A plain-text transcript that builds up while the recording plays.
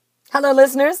Hello,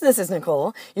 listeners. This is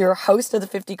Nicole, your host of the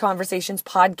 50 Conversations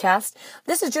podcast.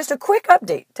 This is just a quick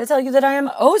update to tell you that I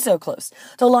am oh so close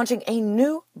to launching a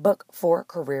new book for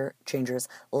career changers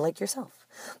like yourself.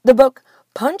 The book,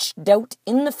 Punch Doubt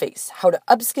in the Face, How to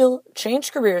Upskill,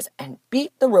 Change Careers, and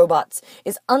Beat the Robots,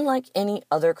 is unlike any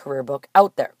other career book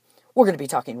out there. We're going to be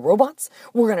talking robots,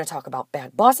 we're going to talk about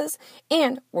bad bosses,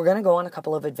 and we're going to go on a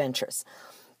couple of adventures.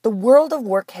 The world of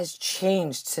work has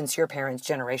changed since your parents'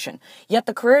 generation, yet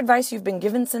the career advice you've been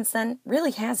given since then really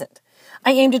hasn't.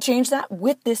 I aim to change that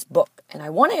with this book, and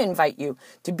I want to invite you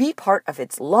to be part of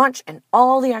its launch and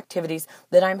all the activities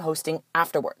that I'm hosting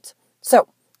afterwards. So,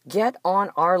 get on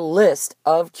our list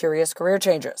of curious career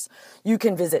changers. You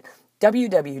can visit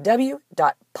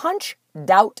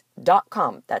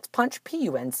www.punchdoubt.com. That's punch,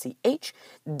 P-U-N-C-H,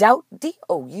 doubt,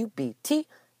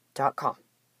 D-O-U-B-T.com.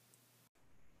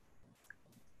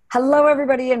 Hello,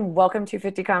 everybody, and welcome to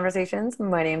 50 Conversations.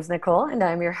 My name's Nicole, and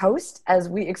I'm your host as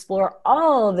we explore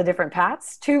all the different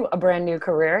paths to a brand new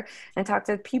career and talk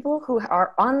to people who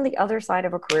are on the other side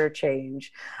of a career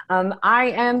change.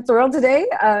 I am thrilled today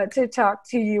to talk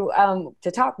to you,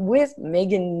 to talk with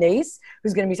Megan Nace,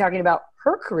 who's going to be talking about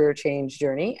her career change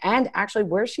journey and actually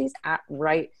where she's at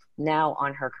right now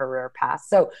on her career path.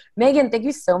 So, Megan, thank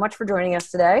you so much for joining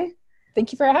us today.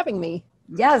 Thank you for having me.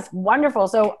 Yes, wonderful.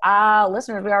 So,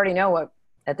 listeners, we already know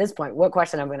at this point, what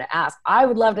question I'm going to ask. I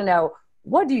would love to know,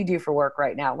 what do you do for work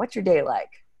right now? What's your day like?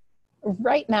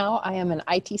 Right now, I am an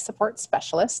IT support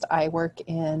specialist. I work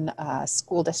in a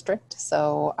school district,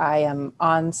 so I am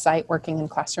on site working in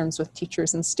classrooms with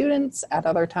teachers and students. At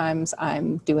other times,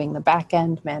 I'm doing the back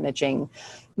end, managing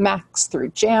Macs through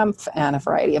Jamf and a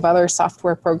variety of other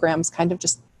software programs, kind of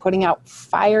just putting out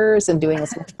fires and doing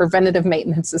as much preventative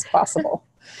maintenance as possible.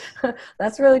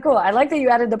 That's really cool. I like that you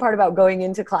added the part about going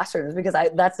into classrooms because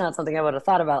that's not something I would have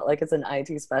thought about, like as an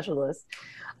IT specialist.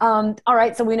 All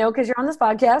right. So we know because you're on this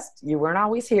podcast, you weren't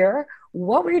always here.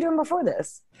 What were you doing before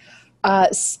this?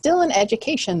 Still in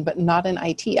education, but not in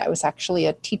IT. I was actually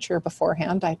a teacher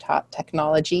beforehand. I taught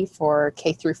technology for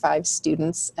K through 5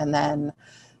 students, and then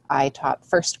I taught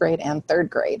first grade and third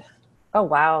grade. Oh,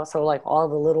 wow. So like all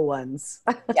the little ones.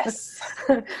 Yes.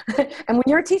 And when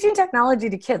you're teaching technology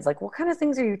to kids, like what kind of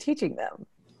things are you teaching them?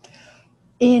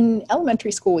 In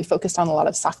elementary school, we focused on a lot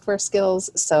of software skills.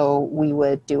 So we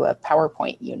would do a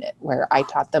PowerPoint unit where I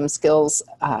taught them skills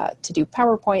to do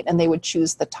PowerPoint, and they would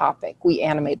choose the topic. We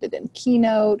animated in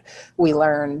Keynote. We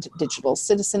learned digital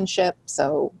citizenship.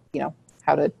 So,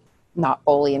 how to not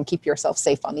bully and keep yourself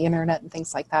safe on the internet and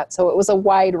things like that. So it was a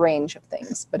wide range of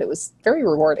things, but it was very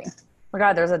rewarding. Oh my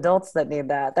God, there's adults that need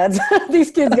that. That's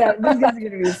these kids are going to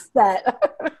be set.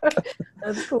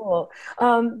 That's cool.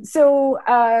 So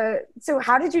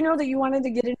how did you know that you wanted to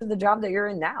get into the job that you're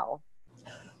in now?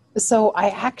 So I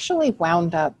actually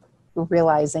wound up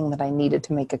realizing that I needed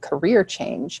to make a career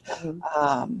change.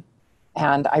 Mm-hmm.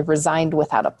 And I resigned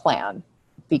without a plan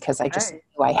because I just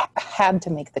knew I had to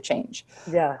make the change.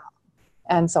 Yeah.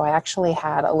 And so I actually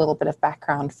had a little bit of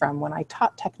background from when I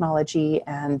taught technology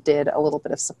and did a little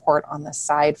bit of support on the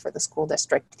side for the school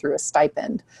district through a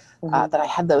stipend, that I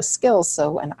had those skills.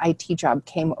 So an IT job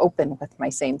came open with my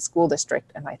same school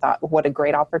district. And I thought, what a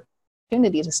great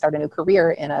opportunity to start a new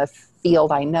career in a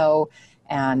field I know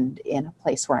and in a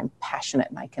place where I'm passionate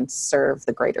and I can serve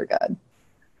the greater good.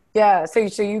 Yeah. So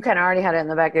you kind of already had it in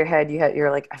the back of your head. You're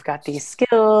like, I've got these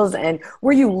skills. And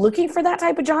were you looking for that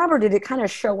type of job, or did it kind of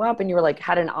show up and you were like,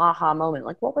 had an aha moment?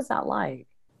 Like, what was that like?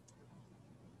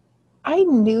 I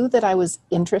knew that I was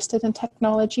interested in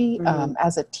technology.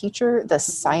 As a teacher, the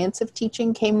science of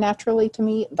teaching came naturally to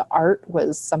me. The art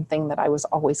was something that I was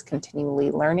always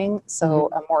continually learning. So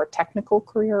a more technical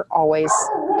career, always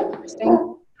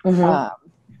interesting.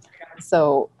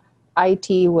 So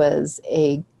IT was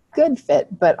a good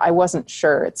fit, but I wasn't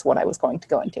sure it's what I was going to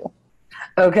go into.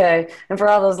 Okay. And for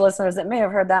all those listeners that may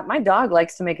have heard that, my dog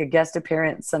likes to make a guest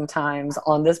appearance sometimes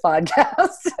on this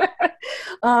podcast.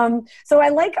 So I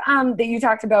like that you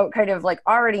talked about kind of like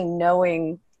already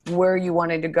knowing where you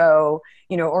wanted to go,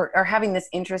 or having this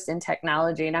interest in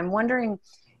technology. And I'm wondering,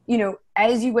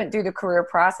 as you went through the career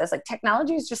process, like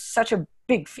technology is just such a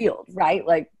big field, right?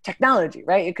 Like technology,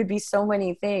 right? It could be so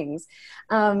many things.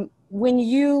 When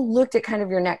you looked at kind of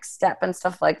your next step and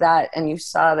stuff like that, and you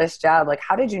saw this job, like,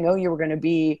 how did you know you were going to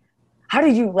be, how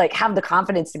did you like have the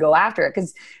confidence to go after it?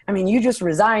 Because you just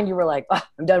resigned. You were like, oh,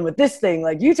 I'm done with this thing.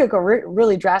 Like you took a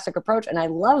really drastic approach, and I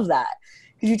love that.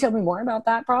 Could you tell me more about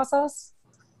that process?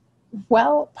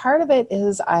 Well, part of it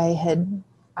is I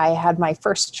had my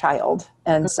first child,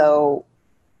 and so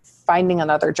finding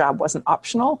another job wasn't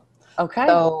optional. Okay.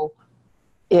 So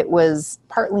it was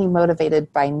partly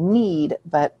motivated by need,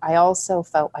 but I also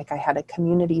felt like I had a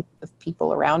community of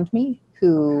people around me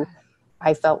who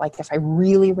I felt like if I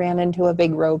really ran into a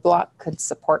big roadblock could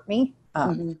support me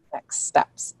next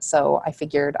steps. So I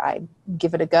figured I'd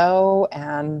give it a go.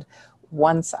 And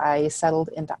once I settled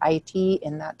into IT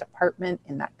in that department,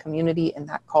 in that community, in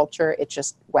that culture, it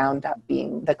just wound up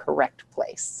being the correct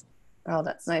place. Oh,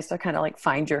 that's nice to kind of like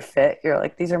find your fit. You're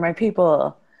like, these are my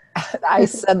people. I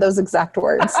said those exact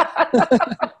words.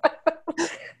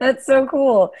 That's so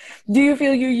cool. Do you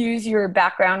feel you use your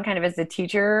background kind of as a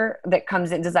teacher that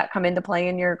comes in? Does that come into play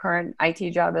in your current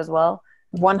IT job as well?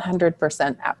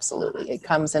 100%, absolutely. It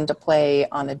comes into play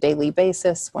on a daily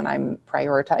basis when I'm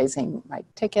prioritizing my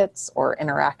tickets or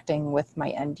interacting with my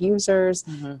end users.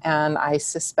 And I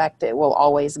suspect it will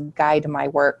always guide my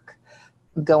work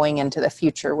going into the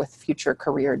future with future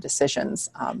career decisions,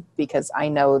 because I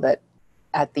know that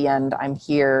at the end I'm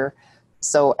here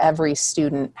so every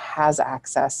student has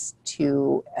access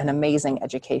to an amazing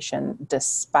education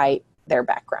despite their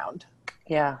background.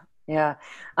 Yeah. Yeah.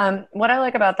 What I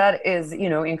like about that is,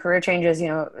 in career changes,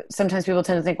 sometimes people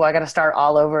tend to think, well, I got to start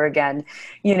all over again,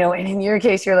 and in your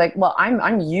case, you're like, well,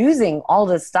 I'm using all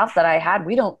this stuff that I had.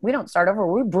 We don't start over.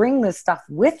 We bring this stuff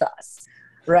with us.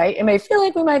 Right. It may feel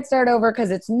like we might start over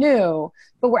because it's new,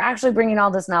 but we're actually bringing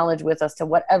all this knowledge with us to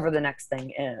whatever the next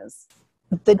thing is.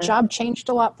 The job changed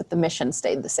a lot, but the mission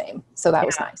stayed the same. So that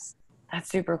was nice. That's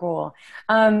super cool.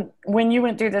 When you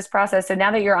went through this process, so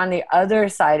now that you're on the other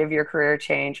side of your career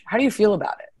change, how do you feel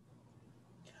about it?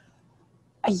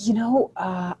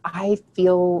 I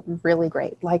feel really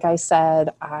great. Like I said,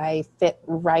 I fit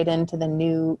right into the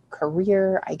new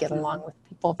career. I get along with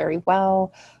people very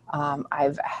well.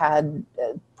 I've had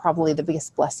probably the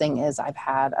biggest blessing is I've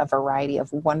had a variety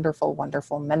of wonderful,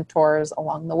 wonderful mentors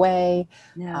along the way.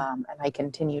 And I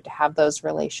continue to have those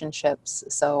relationships.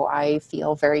 So I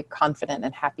feel very confident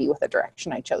and happy with the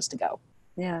direction I chose to go.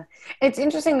 Yeah. It's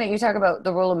interesting that you talk about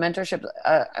the role of mentorship.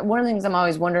 One of the things I'm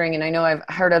always wondering, and I know I've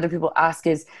heard other people ask,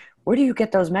 is where do you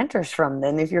get those mentors from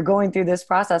then? If you're going through this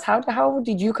process, how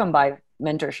did you come by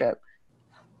mentorship?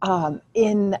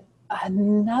 In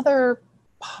another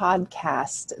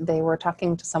podcast, they were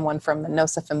talking to someone from the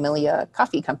Nosa Familia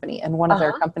Coffee Company, and one of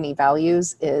their company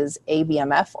values is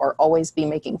ABMF, or always be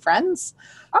making friends.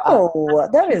 Oh,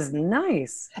 that is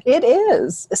nice. It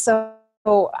is.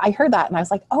 So I heard that and I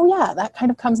was like, oh yeah, that kind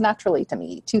of comes naturally to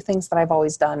me. Two things that I've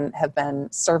always done have been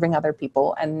serving other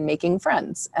people and making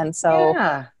friends. And so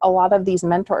a lot of these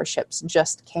mentorships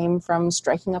just came from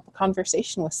striking up a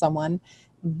conversation with someone,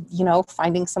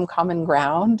 finding some common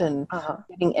ground and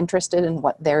getting interested in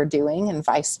what they're doing and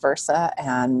vice versa.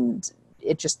 And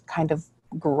it just kind of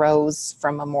grows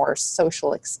from a more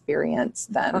social experience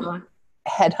than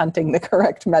headhunting the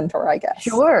correct mentor, I guess.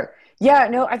 Sure. Yeah,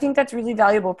 no, I think that's really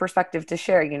valuable perspective to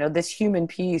share. This human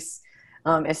piece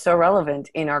is so relevant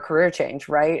in our career change,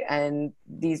 right? And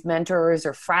these mentors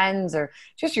or friends or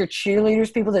just your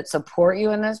cheerleaders, people that support you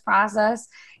in this process,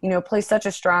 play such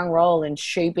a strong role in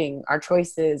shaping our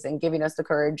choices and giving us the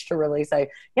courage to really say,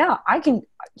 yeah, I can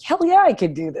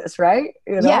do this, right?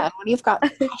 Yeah, when you've got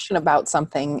passion about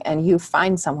something and you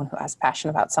find someone who has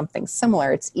passion about something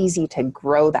similar, it's easy to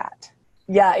grow that.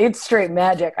 Yeah, it's straight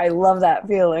magic. I love that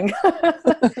feeling.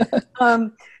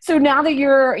 So now that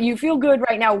you feel good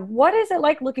right now, what is it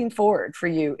like looking forward for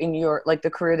you in your, like the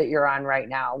career that you're on right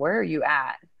now? Where are you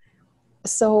at?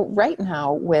 So right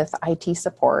now with IT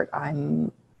support,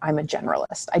 I'm a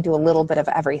generalist. I do a little bit of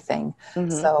everything.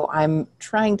 So I'm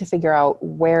trying to figure out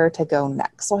where to go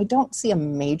next. So I don't see a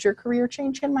major career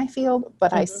change in my field,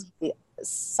 but I see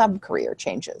sub-career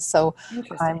changes. So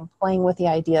I'm playing with the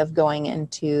idea of going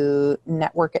into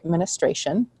network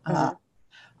administration,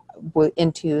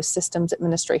 into systems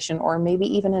administration, or maybe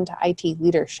even into IT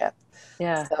leadership.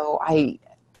 Yeah. So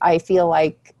I feel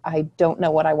like I don't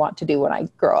know what I want to do when I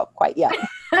grow up quite yet.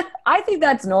 I think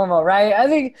that's normal, right? I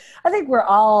think we're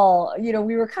all,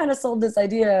 we were kind of sold this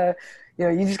idea,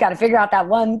 you just got to figure out that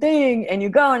one thing and you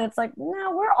go, and it's like,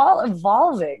 no, we're all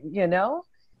evolving,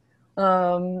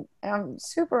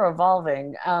 super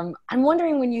evolving. I'm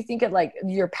wondering, when you think of like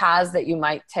your paths that you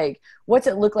might take, what's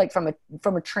it look like from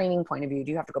a training point of view?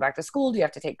 Do you have to go back to school? Do you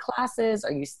have to take classes?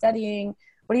 Are you studying?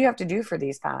 What do you have to do for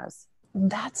these paths?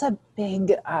 That's a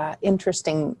big,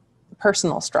 interesting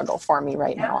personal struggle for me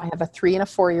right now. I have a 3 and a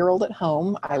 4-year-old at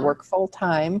home. I work full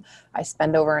time. I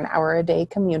spend over an hour a day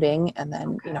commuting, and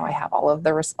then, I have all of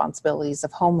the responsibilities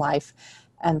of home life.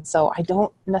 And so I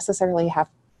don't necessarily have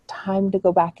time to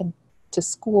go back and to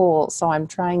school, so I'm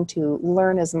trying to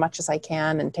learn as much as I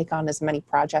can and take on as many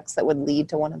projects that would lead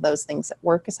to one of those things at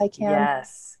work as I can.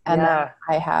 Yes. And then Yeah.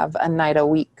 I have a night a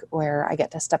week where I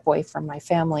get to step away from my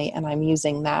family, and I'm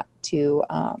using that to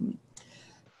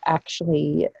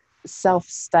actually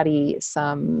self-study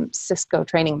some Cisco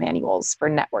training manuals for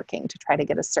networking to try to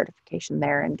get a certification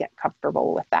there and get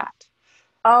comfortable with that.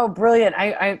 Oh, brilliant.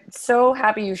 I'm so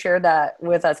happy you shared that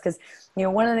with us because,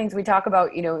 one of the things we talk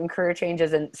about, in career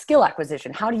changes and skill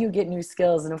acquisition, how do you get new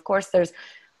skills? And of course, there's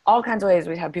all kinds of ways.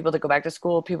 We have people that go back to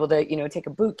school, people that, take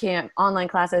a boot camp, online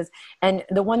classes. And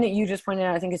the one that you just pointed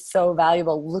out, I think is so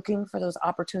valuable, looking for those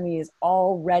opportunities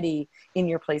already in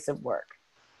your place of work.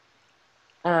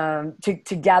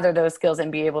 To gather those skills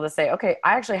and be able to say, okay,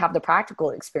 I actually have the practical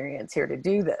experience here to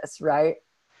do this, right?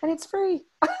 And it's free.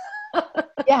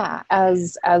 Yeah,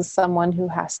 as someone who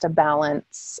has to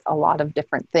balance a lot of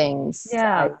different things,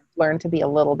 Yeah. I've learned to be a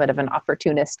little bit of an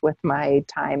opportunist with my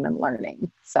time and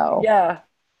learning. So Yeah.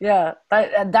 Yeah.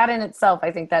 That in itself,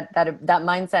 I think that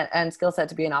mindset and skill set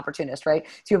to be an opportunist, right?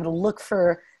 To be able to look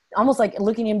for almost like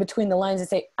looking in between the lines and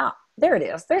say, there it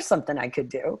is. There's something I could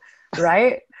do.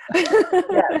 Right.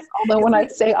 yes, although when I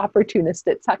say opportunist,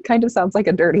 it kind of sounds like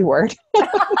a dirty word.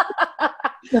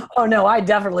 Oh no, I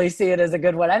definitely see it as a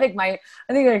good one. I think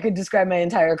I could describe my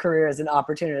entire career as an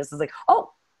opportunist. It's like,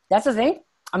 oh, that's the thing.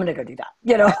 I'm going to go do that,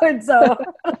 and so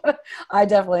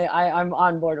I'm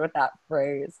on board with that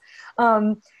phrase.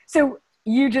 So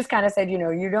you just kind of said,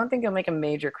 you don't think you'll make a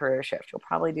major career shift. You'll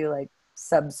probably do like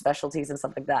subspecialties and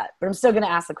stuff like that, but I'm still going to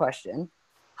ask the question.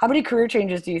 How many career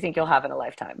changes do you think you'll have in a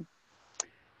lifetime?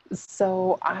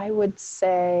 So I would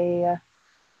say,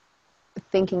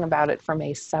 thinking about it from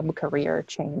a sub-career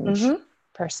change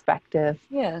perspective,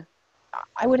 Yeah.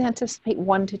 I would anticipate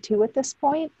 1 to 2 at this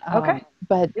point. Okay.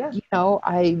 But Yeah.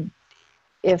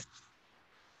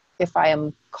 If I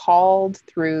am called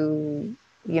through,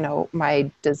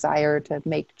 my desire to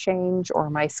make change or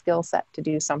my skill set to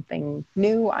do something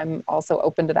new, I'm also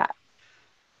open to that.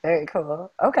 Very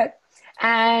cool. Okay.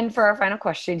 And for our final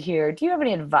question here, do you have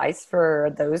any advice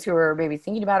for those who are maybe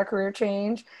thinking about a career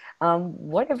change?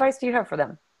 What advice do you have for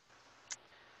them?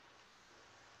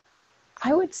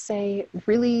 I would say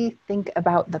really think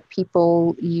about the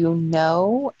people you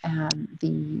know and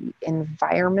the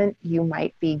environment you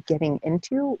might be getting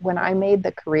into. When I made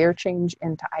the career change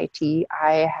into IT,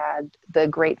 I had the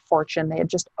great fortune, they had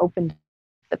just opened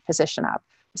the position up.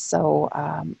 So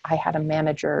I had a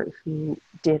manager who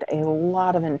did a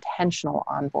lot of intentional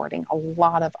onboarding, a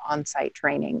lot of on-site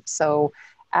training. So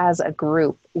as a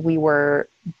group, we were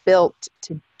built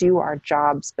to do our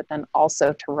jobs, but then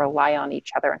also to rely on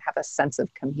each other and have a sense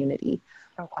of community.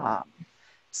 Okay.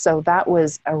 So that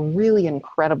was a really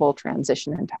incredible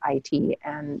transition into IT.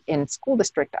 And in school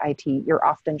district IT, you're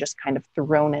often just kind of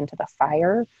thrown into the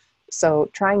fire. So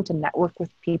trying to network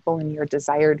with people in your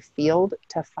desired field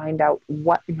to find out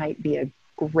what might be a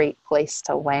great place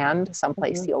to land,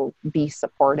 someplace you'll be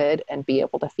supported and be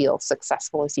able to feel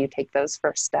successful as you take those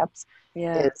first steps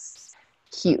is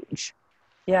huge.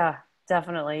 Yeah,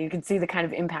 definitely. You can see the kind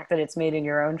of impact that it's made in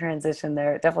your own transition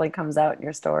there. It definitely comes out in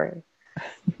your story.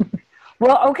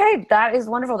 Well, okay, that is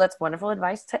wonderful. That's wonderful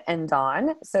advice to end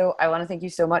on. So I want to thank you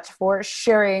so much for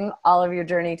sharing all of your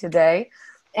journey today.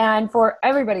 And for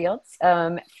everybody else,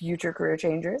 future career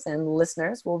changers and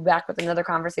listeners, we'll be back with another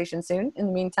conversation soon. In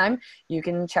the meantime, you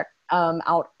can check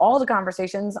out all the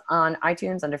conversations on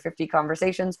iTunes under 50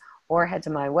 Conversations or head to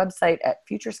my website at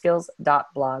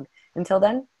futureskills.blog. Until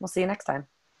then, we'll see you next time.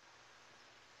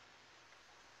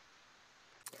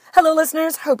 Hello,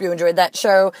 listeners. Hope you enjoyed that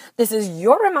show. This is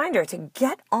your reminder to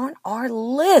get on our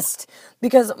list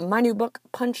because my new book,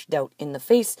 Punched Out in the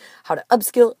Face, How to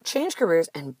Upskill, Change Careers,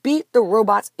 and Beat the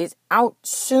Robots is out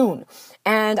soon.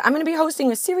 And I'm going to be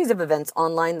hosting a series of events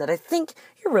online that I think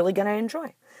you're really going to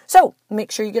enjoy. So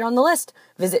make sure you get on the list.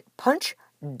 Visit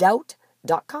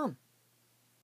punchdout.com.